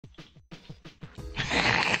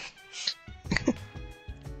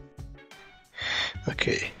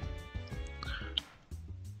Okay.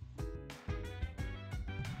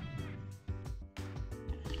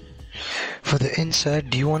 For the inside,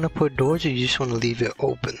 do you want to put doors or you just want to leave it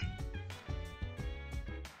open?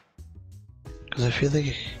 Because I feel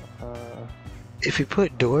like if you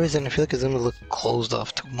put doors, then I feel like it's gonna look closed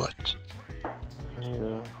off too much.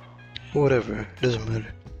 Yeah. Whatever, doesn't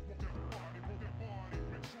matter.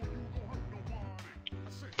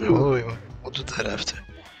 Oh, wait, we'll do that after.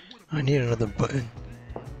 I need another button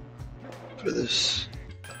for this.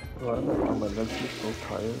 Why are my legs so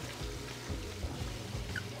tired?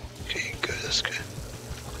 Okay, good, that's good.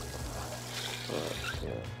 Yeah.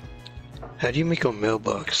 How do you make a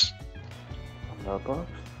mailbox? A mailbox?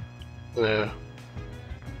 Yeah.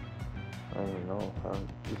 I don't know.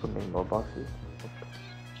 You can make mailboxes.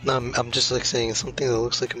 No, I'm just like saying something that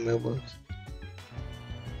looks like a mailbox.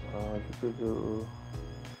 You could do...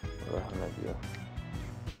 I have an idea.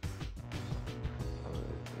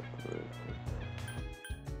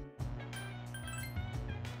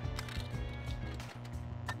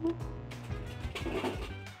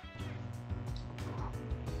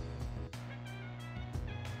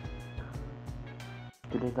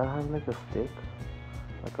 Do they not have like a stick?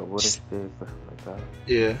 Like a wooden stick or something like that?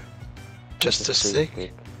 Yeah. Just a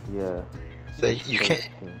stick? Yeah. Like you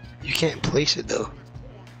can't place it though.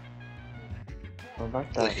 Well,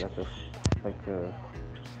 not that, like a,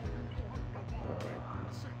 I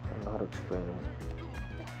don't know how to explain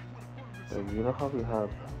it. Like, you know how we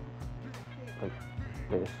have, like,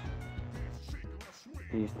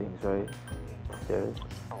 these things, right? Stairs.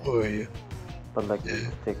 Where are you? But like,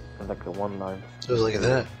 stick in like a one line. So it's like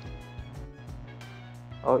that.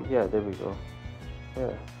 Oh yeah, there we go.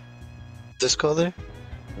 Yeah. This color?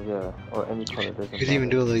 Yeah, or any color. You could even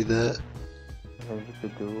do it like that. And then you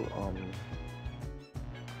could do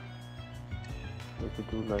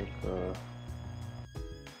like that.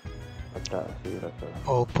 See, like a.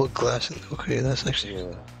 Oh, put glass in. Okay, that's actually.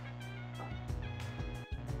 Yeah.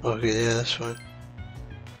 Okay, yeah, that's fine.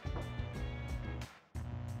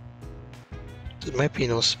 There might be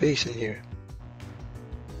no space in here.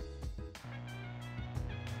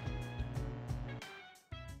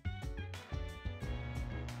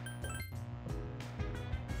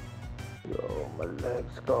 Yo, my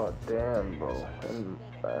legs, god damn, bro. And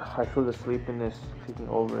I feel the sleepiness taking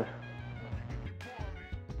over.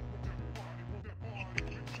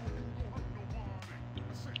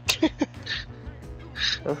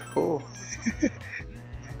 That's cool.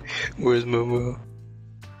 Where's Momo?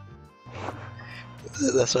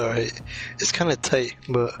 That's alright. It's kind of tight,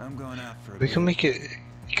 but we can make it.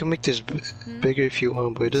 You can make this bigger if you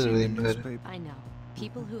want, but it doesn't really matter. I know.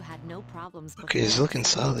 People who had no problems Okay, it's looking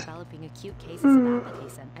solid. Developing acute cases of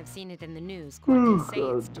application. I've seen it in the news. Quite say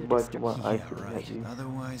it's due to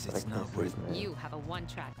Otherwise, it's not worth it. You have a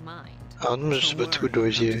one-track mind. I'm just put two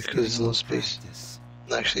doors here because there's no space.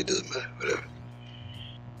 Actually, it doesn't matter. Whatever.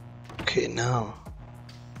 Okay, now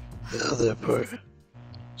the other part.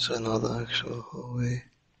 So now the actual hallway.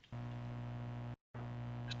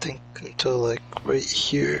 I think until like right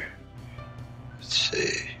here. Let's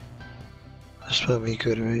see. That's probably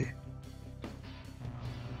good, right?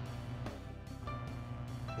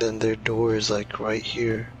 Then their door is like right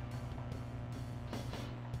here.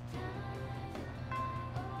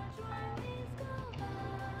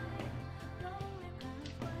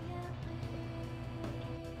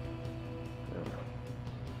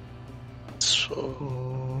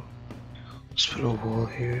 So let's put a wall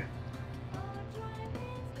here.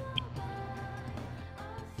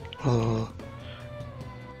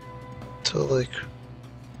 So like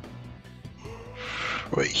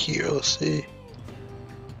right here, let's see.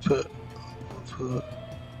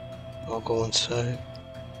 I'll go inside.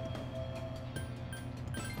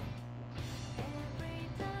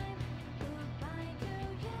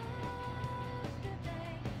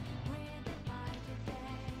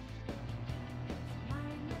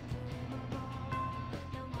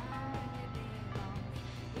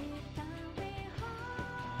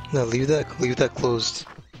 No, leave that closed.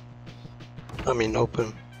 I mean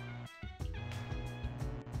open.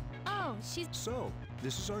 Oh, she's So,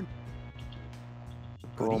 this is our.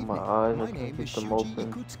 Oh, my eyes, I can't keep them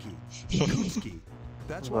open. Yakutski.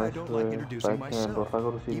 That's why I don't like introducing myself. But if I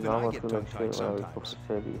go to see Even Mama, I I get feel like tongue-tied shit when I wake up sometimes.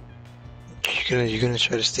 for Sadie. You're gonna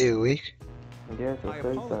try to stay awake? Yeah, it's I okay,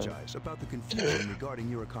 then. apologize about the confusion regarding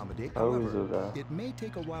your accommodation. I always However, do that. it may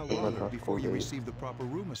take a while It's like longer on before you school days. receive the proper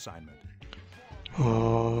room assignment.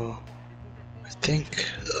 I think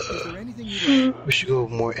Is there anything you'd like? we should go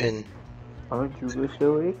more in. Aren't you good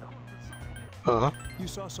still awake? Uh-huh. You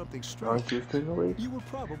saw something strange. Aren't you still awake? You were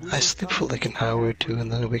probably I sleep for like an hour or two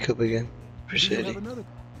and then I wake up again. For Do you have shitty. another?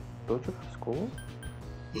 Don't you for school?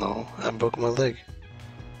 No, I broke my leg.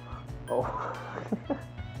 Oh.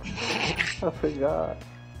 I forgot.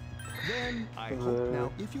 Then I hope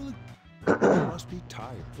now. If you look, you must be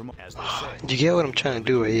tired from, as they say. You get what I'm trying to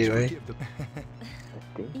do right here, right? Forgive the-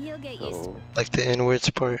 I think You'll get used to so. Like the inwards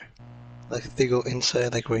part. Like they go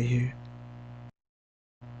inside, like right here.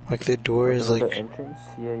 Like the door is The like, entrance?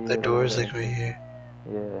 Yeah, yeah. the door is the like right here.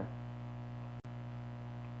 Yeah.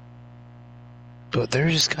 But they're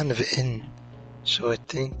just kind of in. So I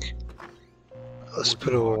think, let's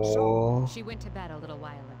put a wall. She went to bed a little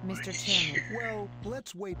while ago. Mr. Chairman. Well,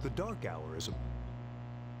 let's wait. The dark hour is a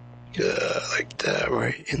Yeah, like that,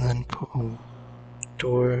 right? And then put a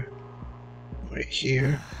door right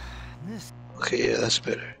here. Okay, yeah, that's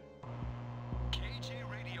better. KJ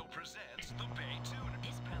Radio presents the Bay Tune.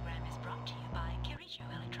 This program is brought to you by Kirijo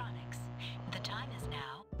Electronics. The time is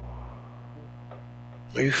now.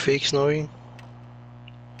 Are you fake snoring?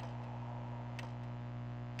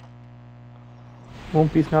 One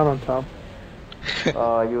Piece not on top.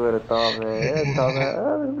 Oh, you would have thought, man. You would have thought, man.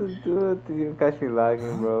 Oh, this is good. You catch me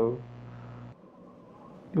lagging, bro.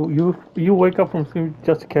 You wake up from sleep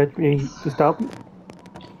just to catch me to stop me?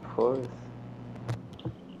 Of course.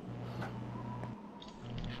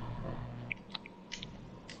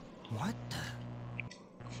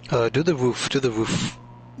 What? Do the roof, do the roof.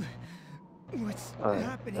 What's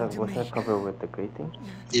Was that covered with the grating?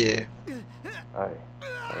 Yeah. Alright.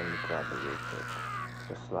 Let me grab it real quick.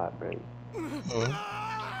 The slab ready. Mhm.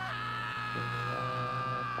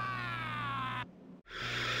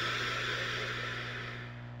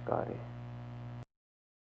 Got it.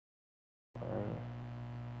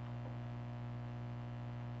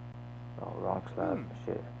 Oh, wrong slab.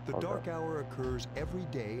 Shit. The Hold dark up. hour occurs every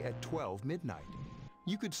day at 12 midnight.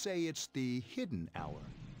 You could say it's the hidden hour.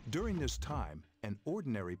 During this time, an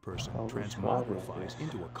ordinary person Oh, which slab is transmogrifies this?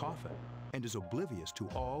 into a coffin and is oblivious to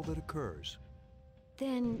all that occurs.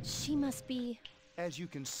 Then she must be... As you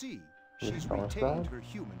can see, Is she's someone retained slab? her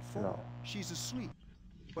human form. No. She's asleep,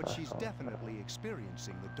 but That's she's someone definitely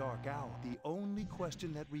experiencing the dark hour. The only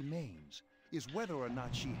question that remains is whether or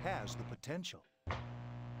not she has the potential.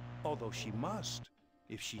 Although she must.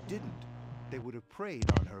 If she didn't, they would have preyed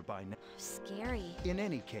on her by now. scary. In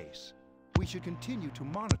any case, we should continue to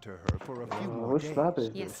monitor her for a few more Which days. slab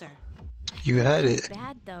is Yes, this? sir. You had it.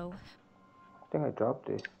 Bad, though. I think I dropped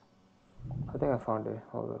it. I think I found it.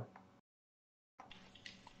 Hold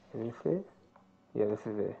on. Is this it? Yeah, this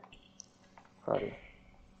is it. Got it.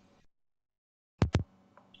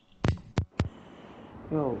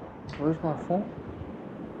 Yo, where's my phone?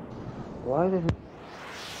 Why did it...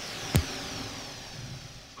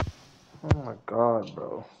 Oh my god,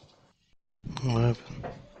 bro. What happened?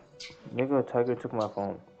 Nigga Tiger took my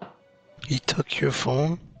phone. He took your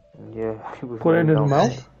phone? Yeah, he was Put it in his laying down.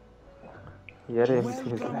 mouth? He had it between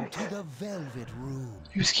his Welcome legs. to the Velvet Room.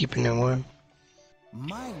 He was keeping it warm.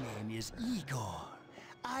 My name is Igor.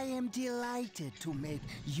 I am delighted to make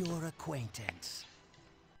your acquaintance.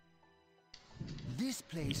 This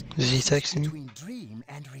place Is he sits texting you? between dream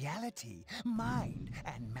and reality, mind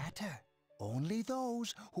and matter. Only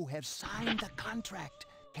those who have signed the contract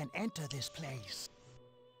can enter this place.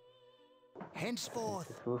 Henceforth,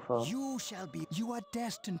 This roof up. you are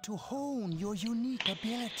destined to hone your unique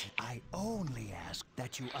ability. I only ask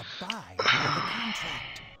that you abide by the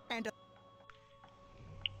contract and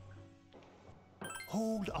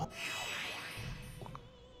hold on.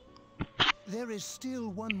 There is still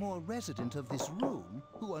one more resident of this room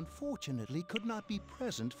who unfortunately could not be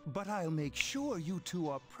present, but I'll make sure you two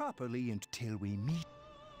are properly until we meet.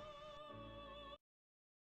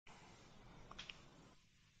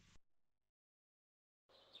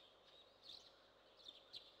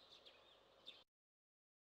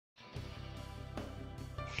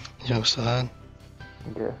 Yo, son.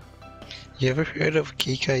 Yeah. You ever heard of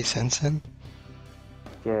Kikai Sensen?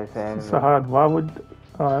 Yeah, it's an anime. Sahad, why would...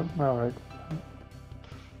 alright.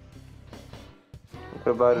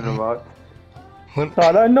 What about it, Mark? One,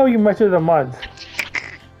 Sahad, I know you messaged the mods.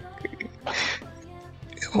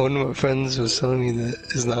 one of my friends was telling me that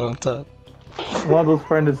it's not on top. One of those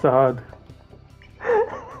friends is Sahad.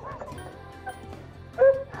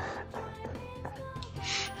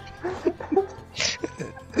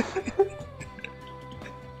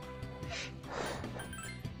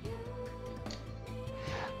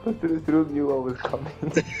 Suru knew what was coming.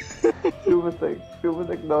 Suru was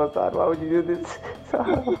like, no, Sahad, why would you do this?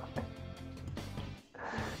 Sahad.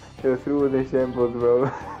 Yo, Suru was in shambles,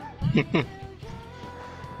 bro.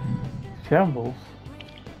 Shambles.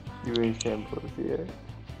 You were in shambles, yeah.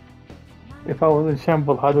 If I was in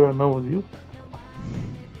shambles, how do I know it was you?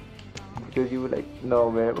 Because you were like, no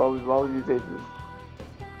man, why would you say this?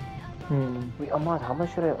 Wait, Ahmad, how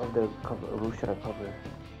much should I of the roof should I cover?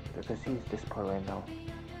 Because see this part right now.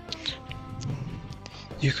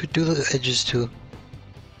 You could do the edges too.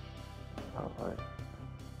 Alright.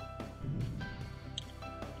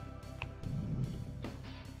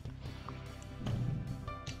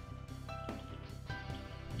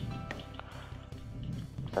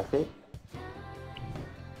 That's it?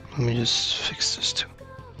 Let me just fix this too.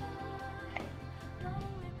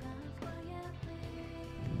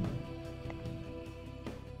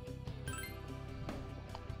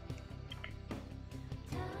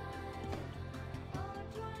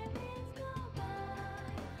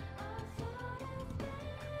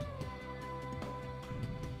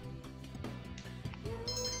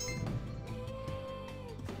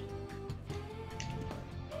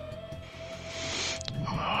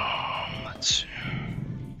 Let's see.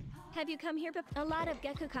 Have you come here? A lot of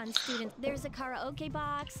Gekkokan students. There's a karaoke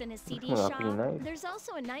box and a CD Well, shop. pretty nice. There's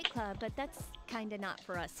also a nightclub, but that's kinda not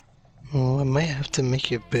for us. Well, I might have to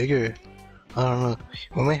make it bigger. I don't know.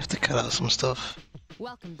 We might have to cut out some stuff.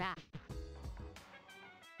 Welcome back.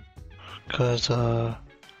 Cause, so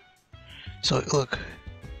look,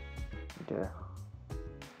 Yeah.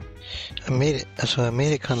 I made it. So I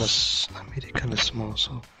made it kind of small.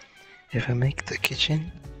 So if I make the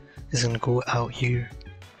kitchen, it's gonna go out here.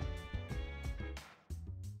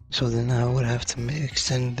 So then I would have to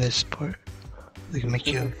extend this part. Like make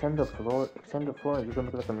Just you. extend the floor, you're gonna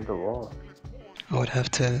make like another wall. I would have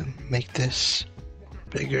to make this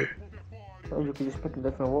bigger. No, you can just make a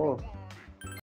different wall.